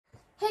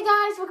Hey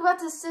guys, welcome back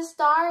to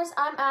Sistars.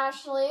 I'm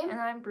Ashley.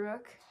 And I'm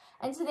Brooke.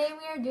 And today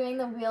we are doing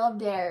the Wheel of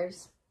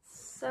Dares.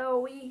 So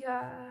we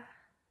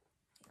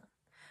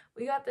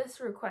got this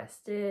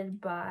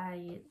requested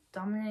by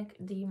Dominic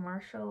D.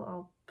 Marshall.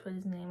 I'll put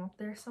his name up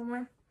there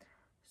somewhere.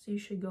 So you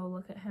should go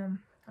look at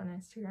him on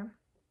Instagram.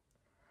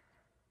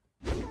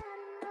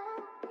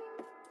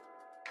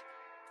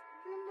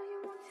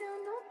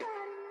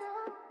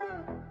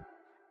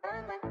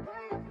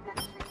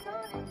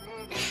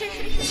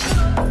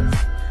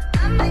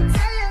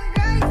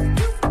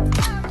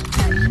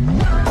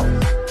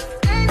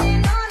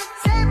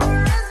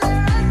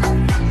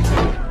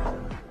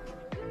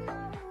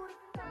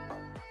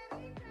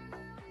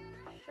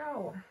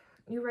 So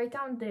you write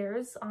down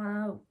dares on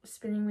a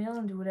spinning wheel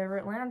and do whatever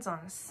it lands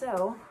on.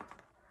 So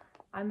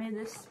I made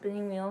this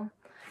spinning wheel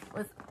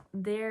with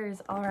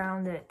dares all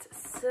around it.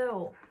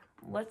 So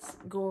let's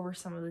go over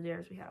some of the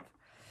dares we have.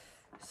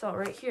 So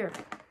right here,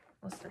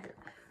 let's start here.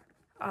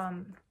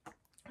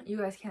 You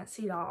guys can't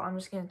see it all. I'm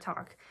just gonna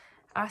talk.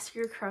 Ask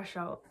your crush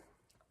out.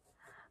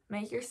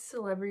 Make your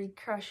celebrity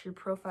crush your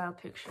profile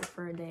picture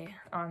for a day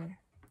on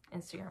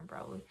Instagram,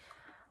 probably.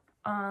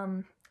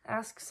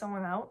 Ask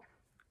someone out.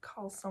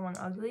 Call someone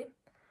ugly.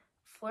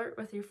 Flirt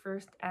with your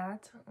first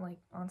like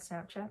on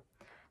Snapchat.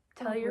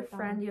 Tell your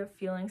friend you have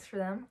feelings for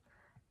them.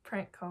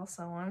 Prank call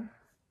someone.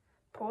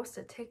 Post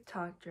a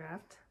TikTok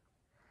draft.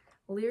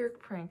 Lyric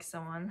prank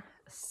someone.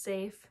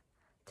 Safe.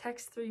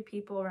 Text 3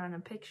 people around a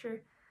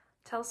picture.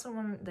 Tell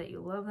someone that you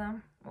love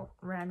them. Well,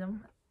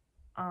 random.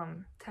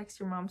 Text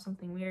your mom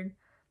something weird.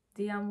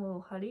 DM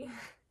little Huddy.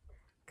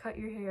 Cut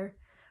your hair.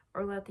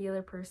 Or let the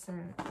other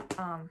person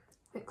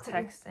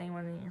text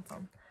anyone in your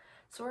phone.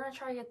 So we're going to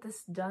try to get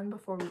this done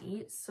before we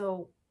eat.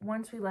 So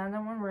once we land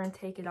on one, we're going to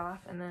take it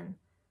off. And then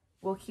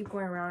we'll keep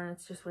going around. And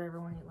it's just whatever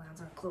one he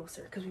lands on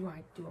closer. Because we want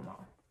to do them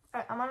all.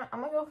 Alright, I'm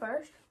gonna go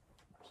first.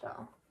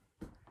 So.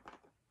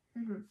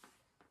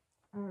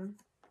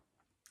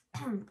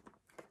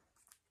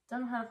 Don't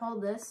know how to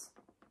hold this.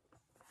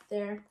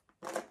 There.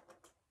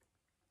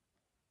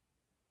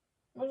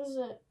 What is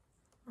it?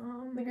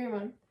 The green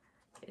one.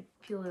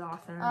 Peel it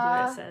off and then do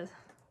what it says.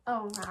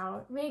 Oh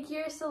wow. Make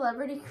your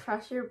celebrity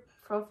crush your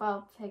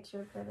profile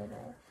picture for the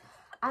day.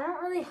 I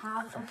don't really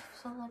have a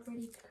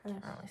celebrity crush. I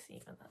don't really see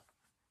it with that.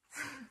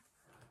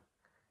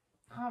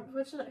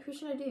 Who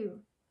should I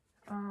do?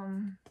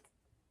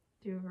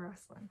 Do a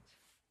wrestling.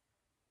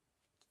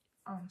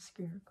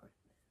 Screen record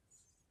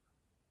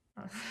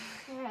this.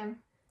 Okay.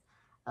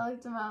 I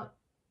looked him up.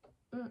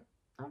 Okay.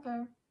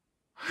 Okay.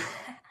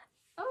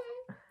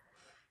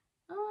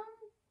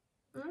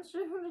 I'm not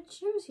sure who to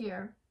choose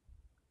here.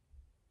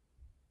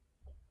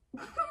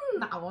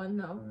 That one,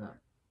 no.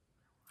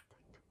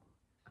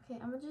 Okay,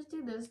 I'm gonna just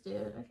do this,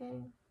 dude. Okay.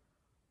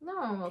 No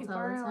one will People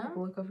tell are us, gonna huh?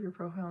 look up your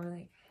profile and be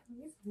like,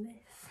 what is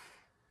this?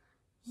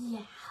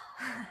 Yeah.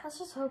 Let's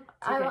just hope.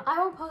 Okay. I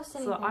won't post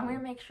anything. So I'm gonna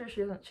make sure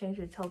she doesn't change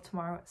it until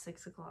tomorrow at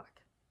 6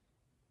 o'clock.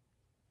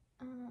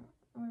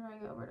 Where do I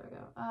go?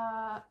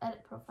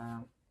 Edit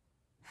profile.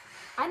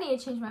 I need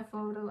to change my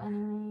photo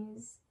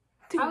anyways.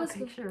 Do a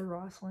picture of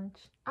Ross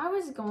Lynch. I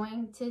was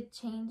going to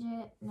change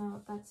it.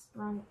 No, that's the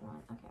wrong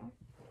one. Okay.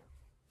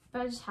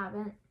 But I just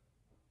haven't.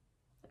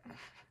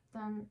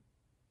 Done.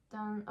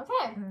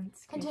 Okay.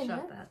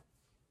 Continue. That.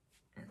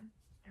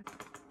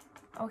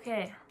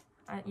 Okay.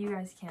 You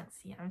guys can't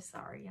see. I'm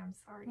sorry.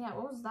 Yeah,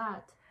 what was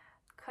that?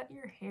 Cut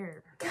your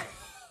hair.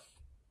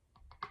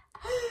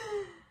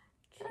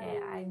 Okay,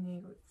 I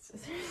need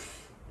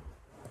scissors.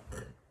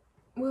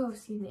 Whoa,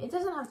 excuse me. It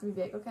doesn't have to be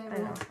big, okay? I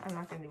know. I'm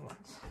not gonna do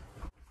much.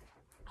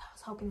 I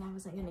was hoping I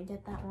wasn't gonna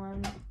get that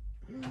one.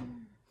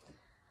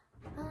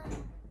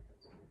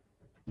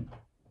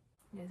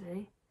 You guys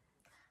ready?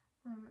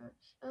 Oh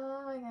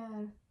my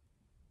god.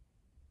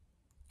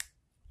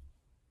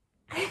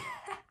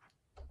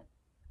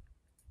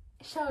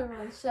 Show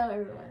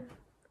everyone.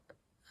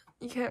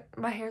 You can't.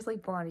 My hair's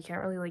like blonde. You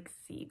can't really like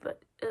see,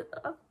 but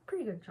a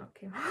pretty good chunk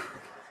came out.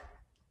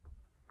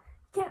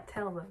 Can't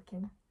tell though,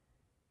 can you?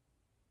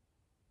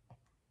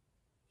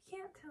 You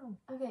can't tell.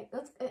 Okay,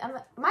 let's.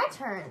 My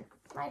turn,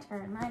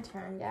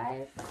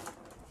 guys.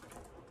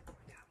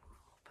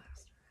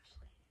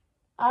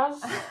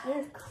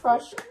 Your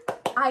crush.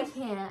 I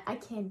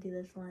can't do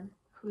this one.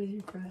 Who is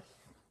your crush?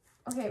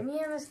 Okay, me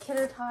and this kid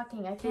are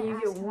talking. I can't. Okay, you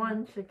get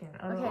one chicken.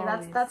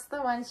 Okay, that's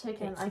the one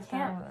chicken. Okay, I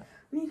can't.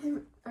 Me and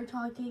him are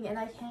talking, and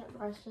I can't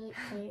brush it.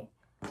 Okay.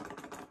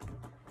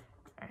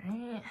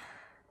 Alright.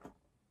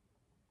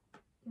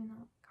 You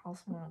know. Call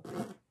someone.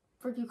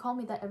 Frick, you call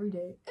me that every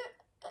day.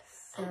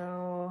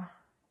 So,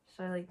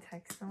 should I like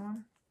text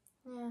someone?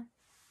 Yeah.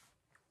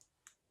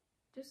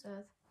 Just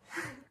Seth.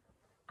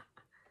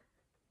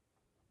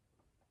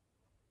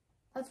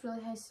 That's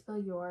really how you spell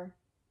your.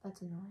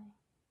 That's annoying.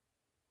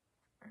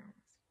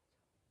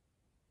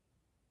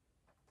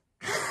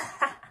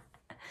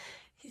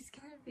 He's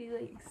gonna be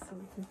like so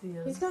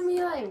confused. He's gonna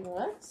be like,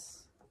 what?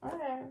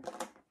 Okay.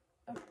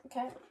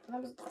 Okay,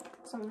 that was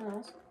something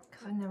else.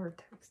 Because I never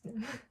texted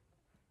him.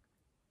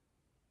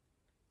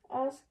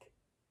 Ask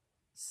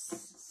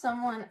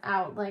someone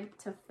out, like,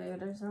 to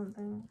food or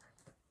something.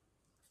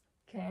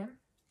 Okay.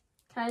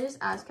 Can I just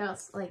ask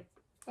out, like,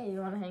 hey, you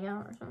want to hang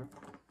out or something?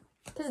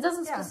 Because it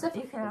doesn't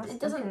specifically. You can ask, it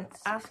doesn't you can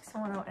ask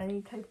someone out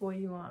any type of way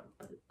you want,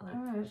 but like,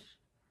 Alright.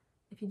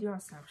 if you do on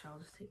Snapchat, I'll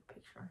just take a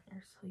picture on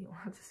here so you won't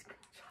have to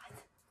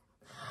screenshot.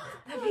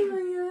 Oh my god,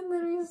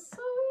 that'd be so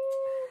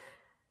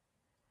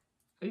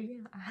weird. Are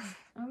you gonna ask?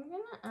 I'm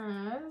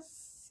gonna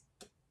ask.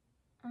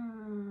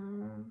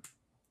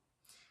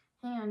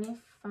 Hang on, I need to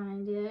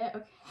find it.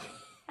 Okay.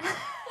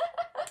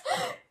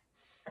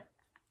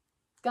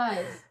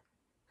 Guys,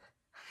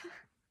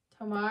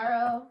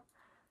 tomorrow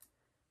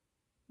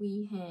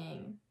we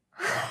hang.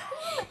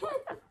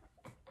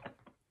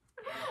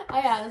 I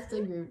asked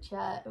a group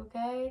chat,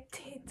 okay?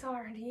 It's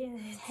already in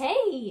it.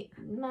 Hey,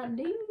 my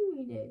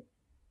dude.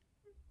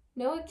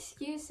 No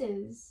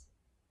excuses.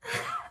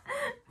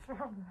 For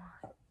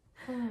what?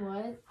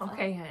 What?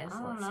 Okay, guys, I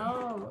don't let's see.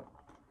 know.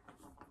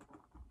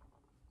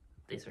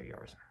 These are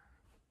yours.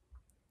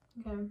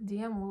 Okay.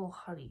 DM little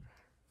Huddy.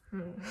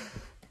 Oh,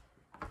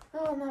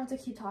 I'm gonna have to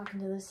keep talking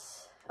to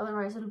this.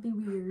 Otherwise, it'll be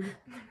weird.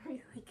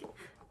 Like,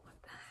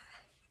 what the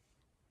heck?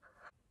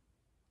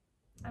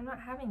 I'm not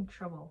having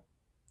trouble.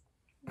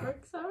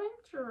 Brooke's having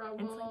trouble.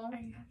 It's like, are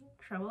you having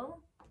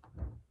trouble?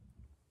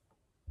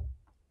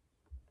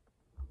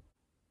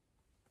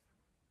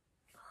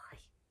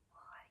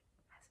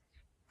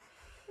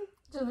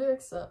 Just be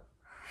like, so.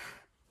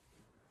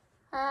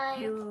 Hi.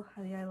 Hey, little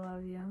Huddy, I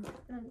love you.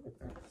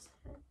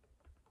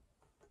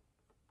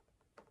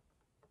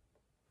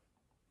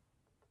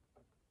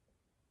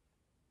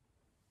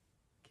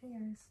 Okay,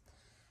 guys.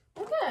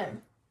 Okay.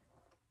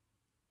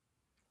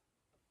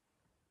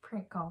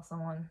 Prank call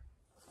someone.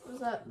 Was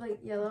that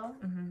like yellow?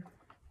 Mm-hmm.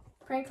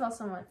 Prank call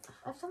someone.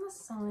 I've done this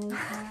so many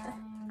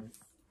times.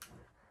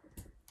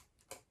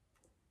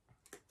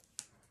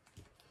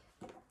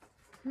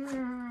 Who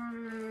do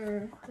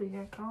you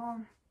gonna call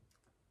him?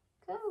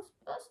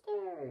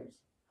 Ghostbusters.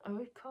 I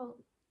would call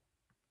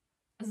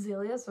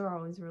Azaleas are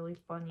always really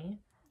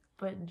funny,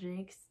 but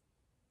Jake's,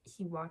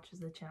 he watches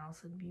the channel,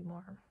 so it'd be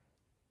more.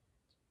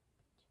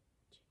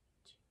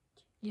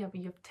 Yeah, but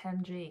you have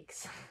 10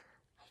 Jakes.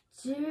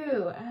 Dude,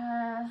 no,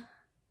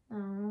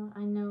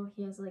 I know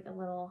he has like a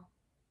little.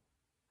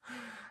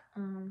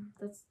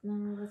 That's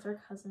our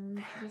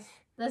cousin.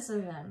 This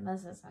is him.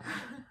 This is him.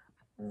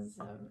 This is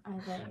him, I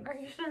think. Are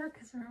you sure?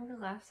 Because remember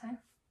last time?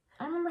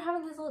 I remember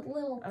having this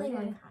little thing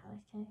Okay. like that.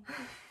 Okay.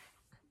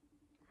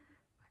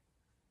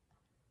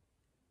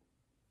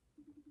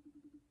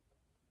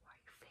 Why are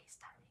you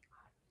FaceTiming?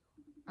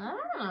 I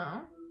don't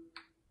know.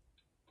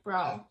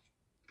 Bro.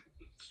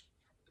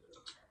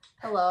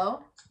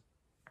 Hello?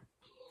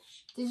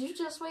 Did you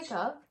just wake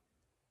up?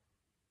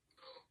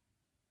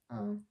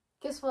 Oh.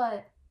 Guess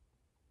what?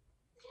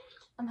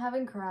 I'm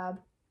having crab.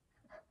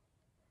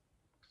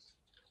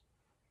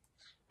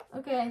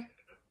 Okay.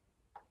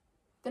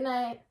 Good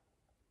night.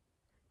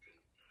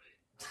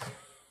 He's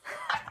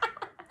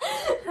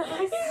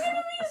gonna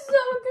be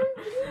so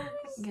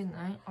confused. Good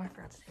night. Oh, I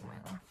forgot to take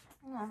mine off.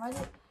 Yeah, why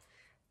did...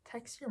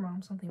 Text your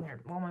mom something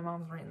weird. Well, my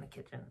mom's right in the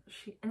kitchen.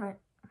 I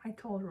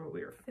told her what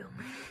we were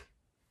filming.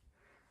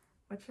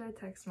 What should I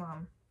text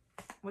mom?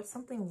 What's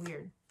something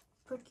weird?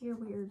 Look, you're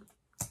weird.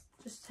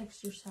 Just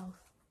text yourself.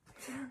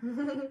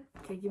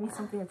 Okay, give me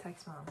something to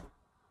text mom.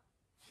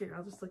 Here,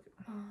 I'll just look.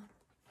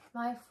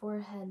 My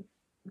forehead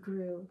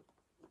grew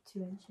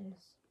 2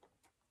 inches.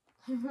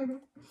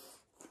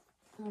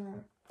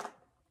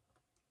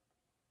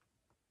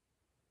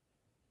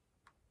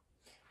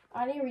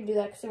 I need to redo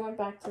that because I went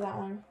back to that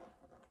one.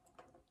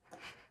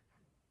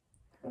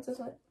 What's this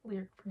one?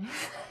 Lyric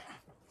please.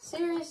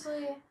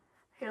 Seriously?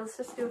 Here, let's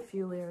just do a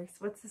few lyrics.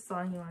 What's the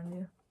song you want to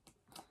do?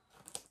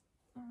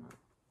 I don't know.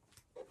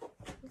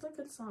 It's a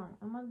good song.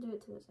 I'm gonna do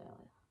it to this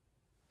area.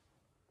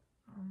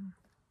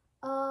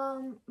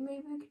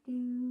 Maybe we could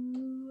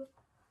do...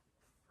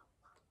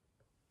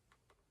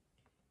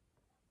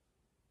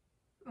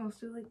 Let's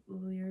do like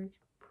lyric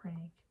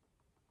prank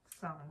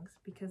songs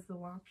because the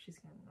WAP she's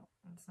gonna know.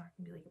 It's not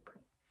gonna be like a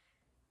prank.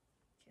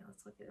 Okay,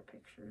 let's look at a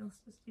picture. Let's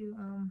just do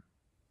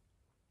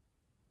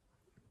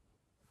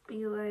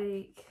be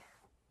like,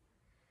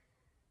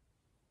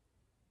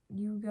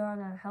 you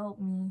gotta help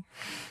me.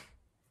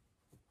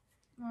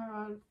 Oh my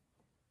god.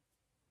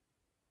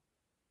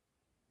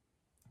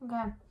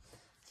 Okay.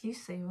 Can you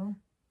save them?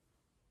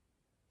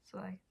 So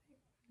like,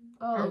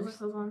 Oh, Or this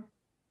is one.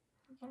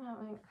 I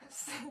can't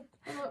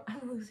have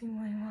I'm losing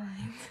my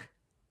mind.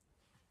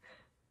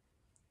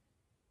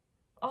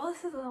 Oh,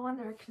 this is the One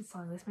Direction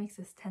song. This makes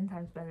this 10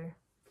 times better.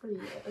 pretty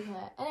good. Okay.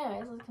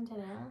 Anyways, let's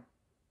continue.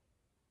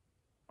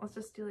 Let's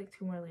just do like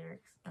 2 more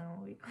lyrics.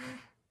 What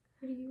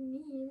do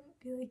you mean?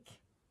 Be like,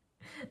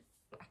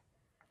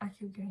 I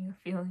keep getting a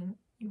feeling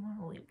you want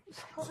to leave.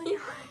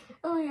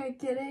 Oh my god,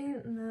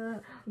 kidding? No,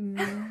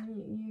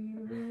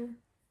 you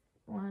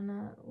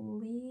wanna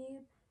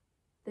leave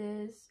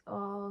this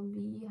all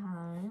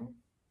behind?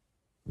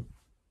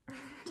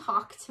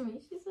 Talk to me,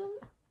 she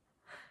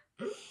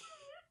said.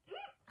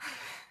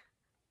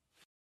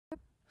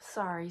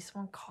 sorry.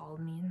 Someone called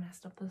me and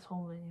messed up this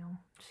whole video.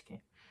 Just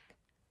kidding.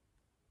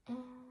 You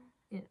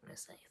didn't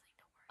miss anything,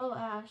 don't worry. Oh,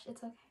 Ash,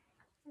 it's okay.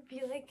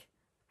 Be like,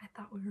 I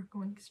thought we were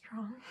going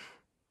strong.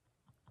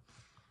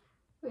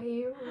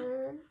 We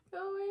were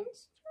going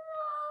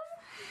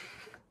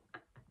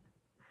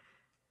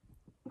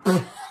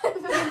strong.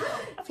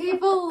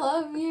 People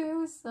love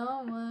you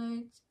so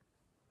much.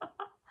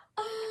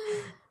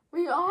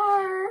 We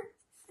are.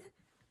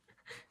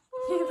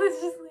 Okay,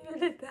 let's just leave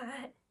it at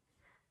that.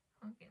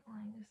 Okay, well,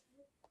 I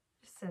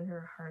just send her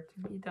a heart to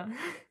be done.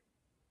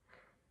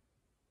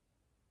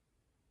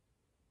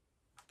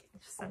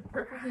 Just send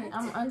her a Okay, heart.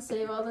 I'm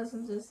unsave all this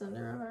and just send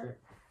her a heart.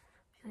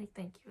 Be like,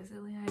 thank you,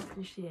 Azalea. I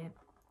appreciate it.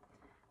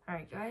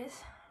 Alright,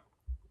 guys.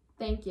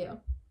 Thank you.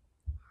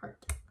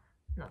 Heart.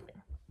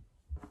 Nothing.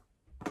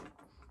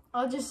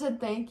 I just said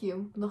thank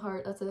you. The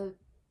heart, that's it.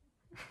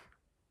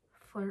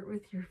 Flirt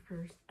with your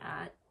first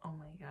at. Oh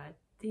my god.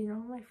 Do you know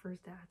what my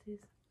first at is?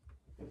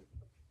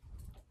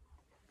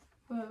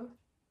 Whoa.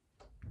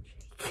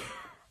 Jake.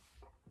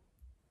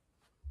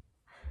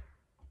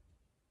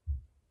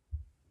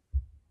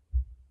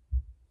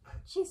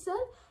 She said,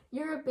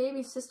 you're a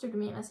baby sister to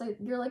me. And I said,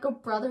 you're like a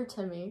brother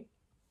to me.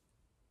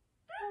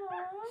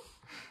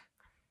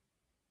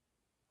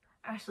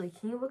 Ashley,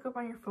 can you look up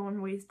on your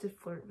phone ways to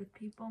flirt with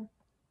people?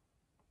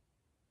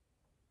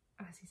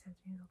 As he said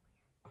to me over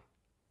here.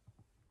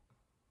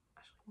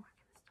 Ashley, mark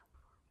this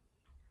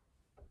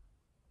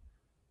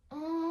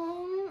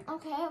down.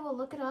 Okay, we'll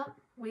look it up.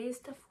 Ways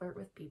to flirt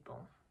with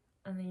people.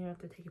 And then you have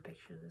to take a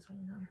picture of this when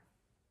you're done.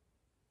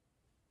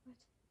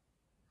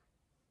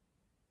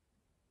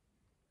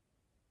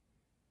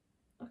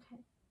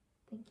 Okay,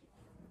 thank you.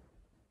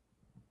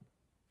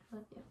 I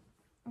love you.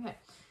 Okay,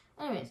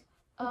 anyways,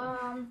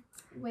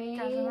 wait.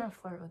 Guys, I'm gonna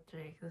flirt with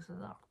Jake. This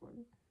is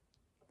awkward.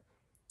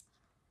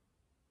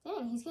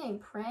 Dang, he's getting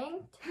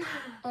pranked,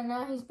 and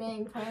now he's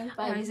being pranked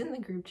by. No, he's in the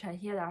group chat.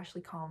 He had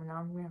Ashley call him, and now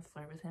I'm gonna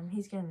flirt with him.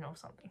 He's gonna know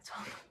something. So.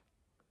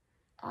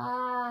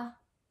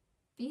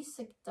 Be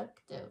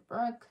seductive,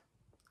 Brooke.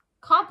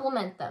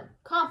 Compliment them.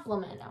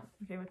 Compliment them.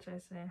 Okay, what should I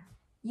say?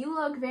 You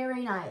look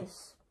very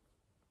nice.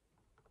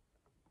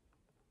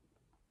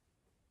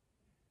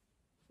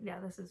 Yeah,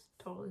 this is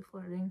totally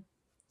flirting.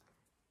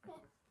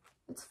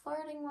 It's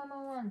flirting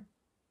 101.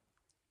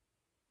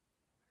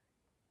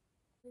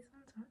 These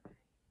ones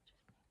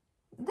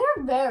aren't.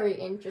 They're very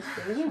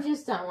interesting. You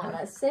just don't want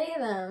to say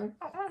them.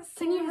 I don't want to say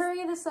Can you this.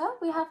 hurry this up?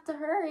 We have to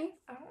hurry.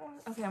 I don't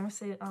want. Okay, I'm gonna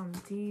say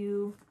do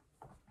you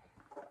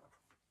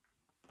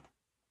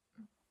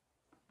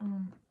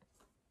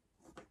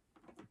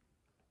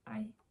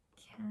I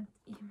can't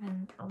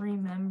even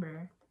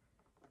remember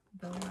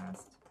the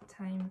last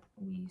time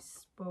we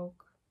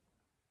spoke.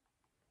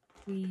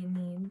 We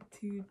need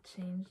to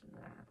change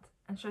that.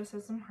 And should I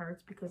say some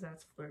hearts because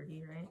that's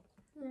flirty, right?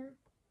 Yeah.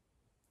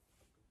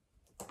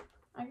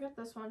 I got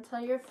this one.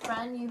 Tell your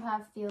friend you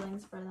have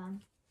feelings for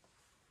them.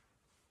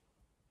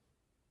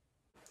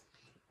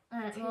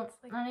 Alright, well,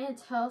 I need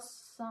to tell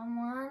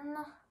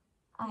someone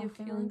I have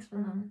feelings for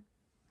them.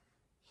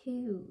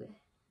 Who?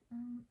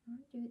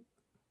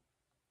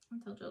 I'll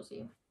tell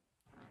Josie.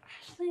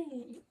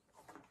 Ashley,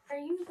 are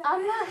you that?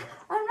 I'm not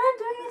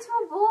doing it to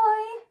a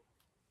boy.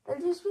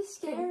 That'd just be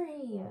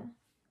scary.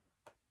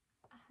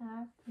 I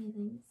have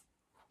feelings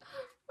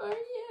for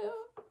you.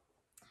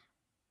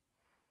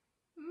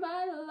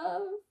 My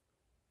love.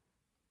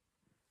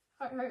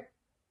 Heart.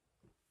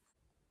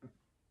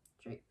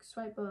 Drake,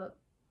 swipe up.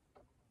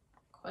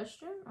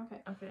 Question?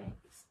 Okay. Okay,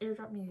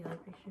 airdrop me the other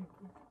picture.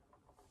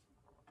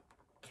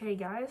 Okay,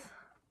 guys.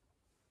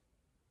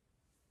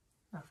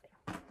 Nothing.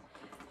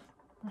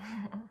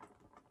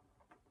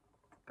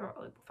 Got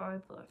like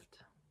 5 left.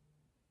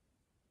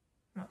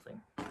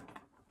 Nothing.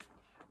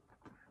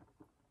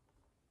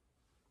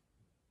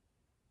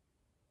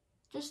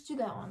 Just do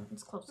that one.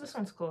 It's closer. This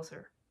one's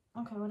closer.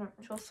 Okay, whatever.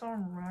 Tell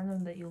someone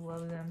random that you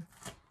love them.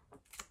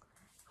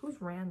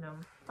 Who's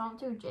random? Don't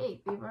do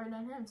Jake. We've already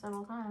done him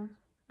several times.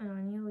 Oh,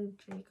 I need to leave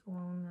Jake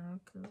alone now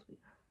because we...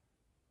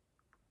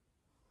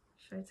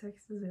 Should I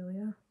text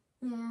Azalea?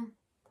 Yeah.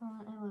 Tell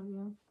her I love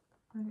you.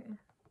 Okay.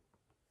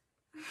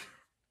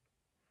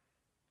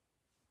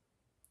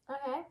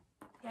 Okay.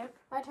 Yep.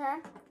 My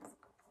turn.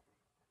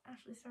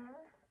 Ashley,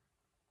 sorry.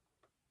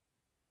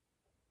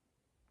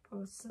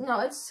 Post. No,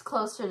 it's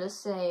closer to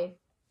save.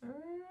 Mm,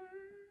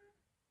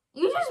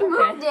 You just okay.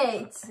 moved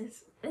it.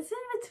 It's in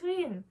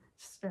between.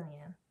 Just start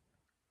again.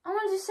 I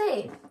wanted to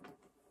save.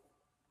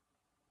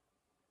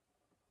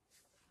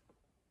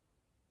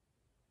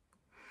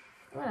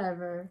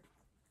 Whatever.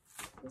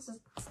 This is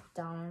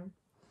dumb.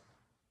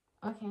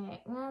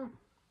 Okay, well,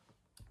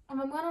 if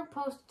I'm gonna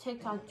post a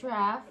TikTok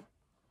draft,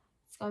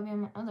 it's gotta be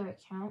on my other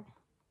account.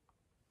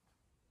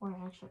 Where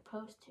I actually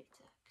post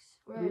TikToks.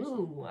 Where is it?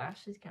 Ooh,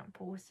 Ashley's gonna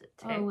post it.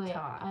 TikTok. Oh wait,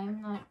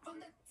 I'm not.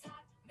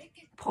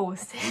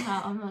 Post it.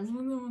 No, I'm not.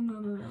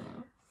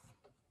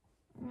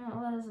 No.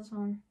 What is this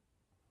one?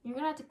 You're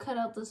gonna have to cut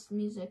out this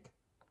music.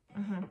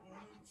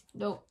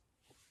 Nope.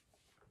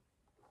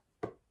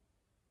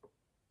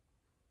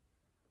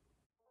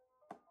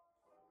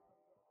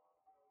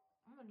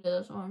 do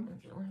this one.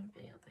 Okay, let me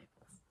videotape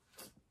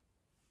this.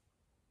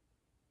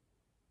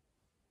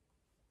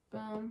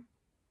 Boom.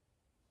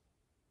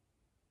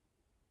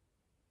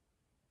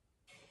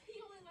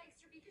 He only likes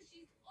her because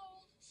she's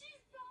old.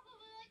 She's probably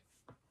like...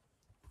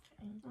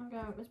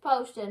 Okay, it's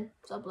posted.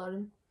 It's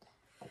uploaded.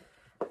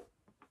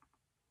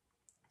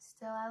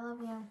 Still, I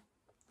love you.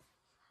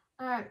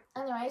 Alright,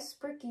 anyways,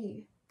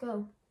 Bricky,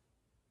 go.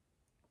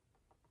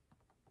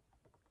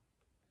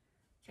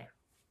 Okay.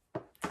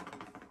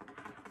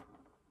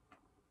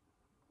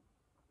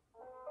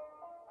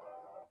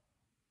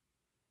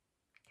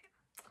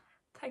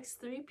 Text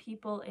 3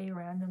 people a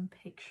random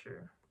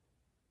picture.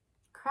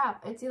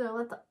 Crap, it's either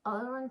let the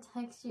other one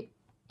text you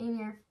in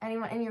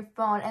your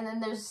phone, and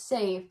then there's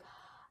save.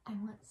 I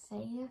want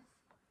save.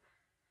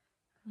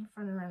 You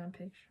find a random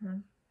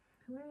picture.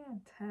 Who am I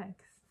gonna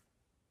text?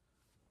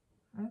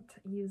 I'm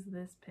gonna use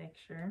this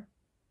picture.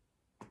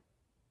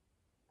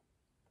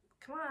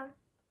 Come on.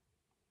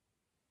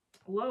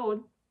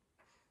 Load.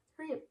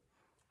 Hurry up.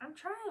 I'm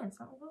trying, it's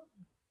not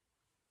loading.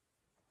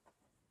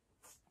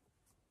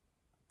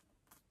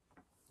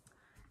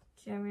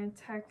 Okay, I'm gonna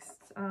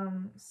text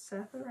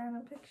Seth a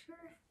random picture.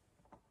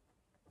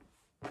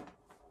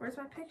 Where's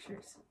my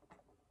pictures?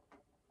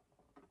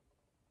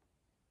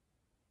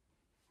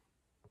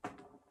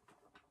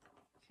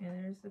 Okay,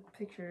 there's a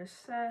picture of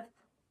Seth.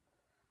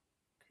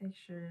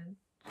 Picture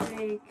of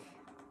Jake.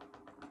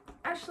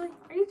 Ashley,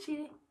 are you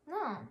cheating?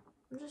 No,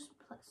 I'm just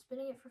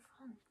spinning it for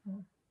fun.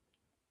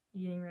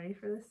 You getting ready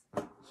for this?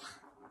 Yeah.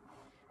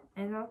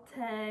 And I'll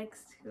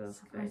text. Who else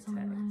can I text?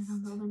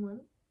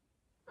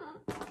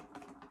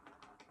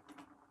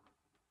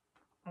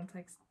 I'll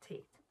text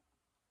Tate.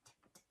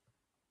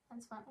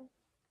 That's fine.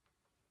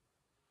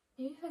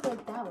 Maybe if I go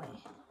that way.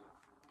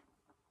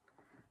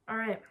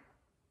 Alright.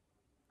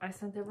 I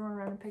sent everyone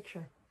around a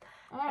picture.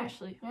 Alright.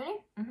 Ashley.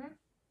 Ready? Mm-hmm.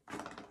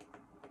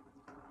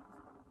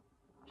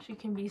 She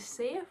can be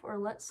safe or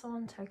let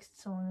someone text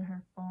someone in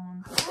her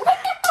phone.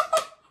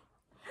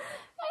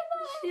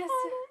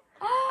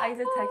 I get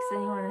to text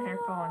anyone in her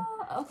phone.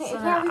 Okay, So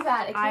it can't be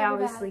bad. It can't I be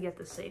obviously bad. get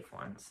the safe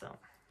one, so.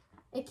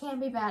 It can't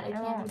be bad. It I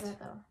can't be won't. bad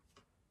though.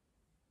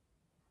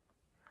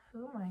 Who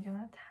am I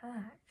gonna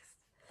text?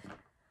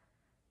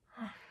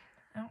 I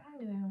don't want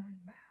to do anyone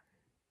bad.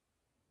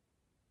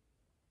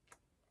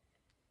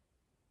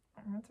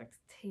 I'm gonna text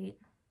Tate.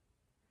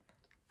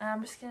 And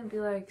I'm just gonna be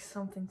like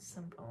something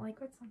simple. Like,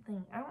 what's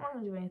something? I don't want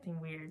to do anything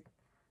weird.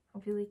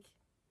 I'll be like,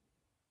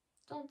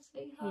 Don't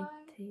say hey, hi.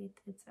 Tate,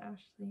 it's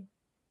Ashley.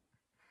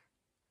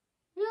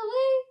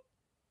 Really?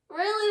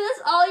 Really?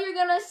 That's all you're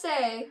gonna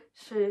say?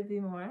 Should it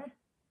be more?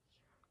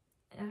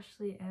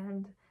 Ashley,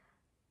 and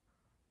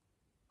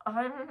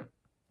I'm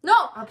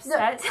No!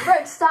 upset. No,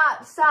 Brooke,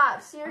 stop,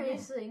 stop.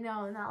 Seriously,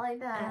 no, not like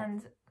that.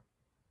 And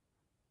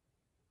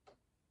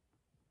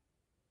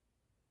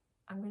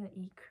I'm gonna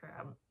eat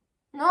crab.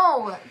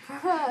 No,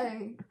 Brooke.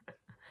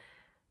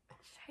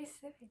 Should I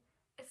say it?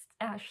 It's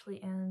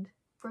Ashley and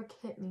Brooke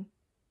hit me.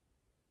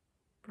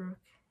 Brooke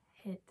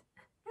hit.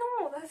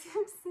 No, that's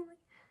him silly.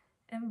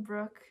 And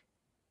Brooke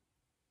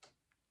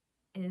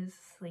is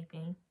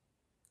sleeping.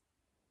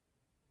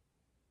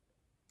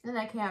 And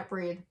I can't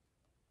breathe.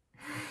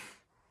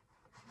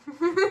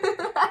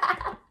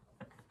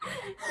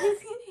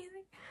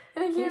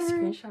 Can you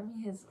screenshot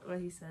me what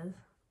he says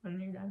when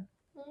you're done?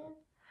 Yeah.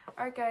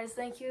 Alright guys,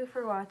 thank you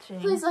for watching.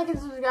 Please like and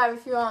subscribe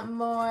if you want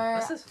more.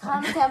 This is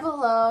fun. Comment down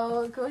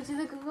below. Go to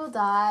the Google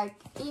Doc.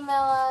 Email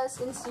us,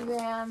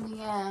 Instagram,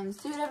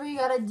 DMs. Do whatever you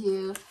gotta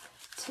do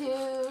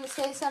to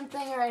say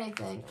something or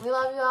anything. We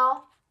love you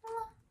all.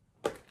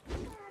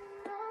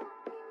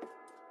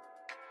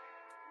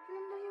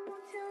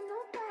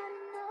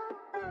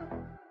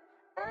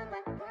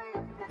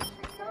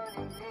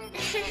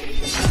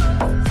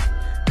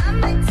 I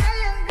might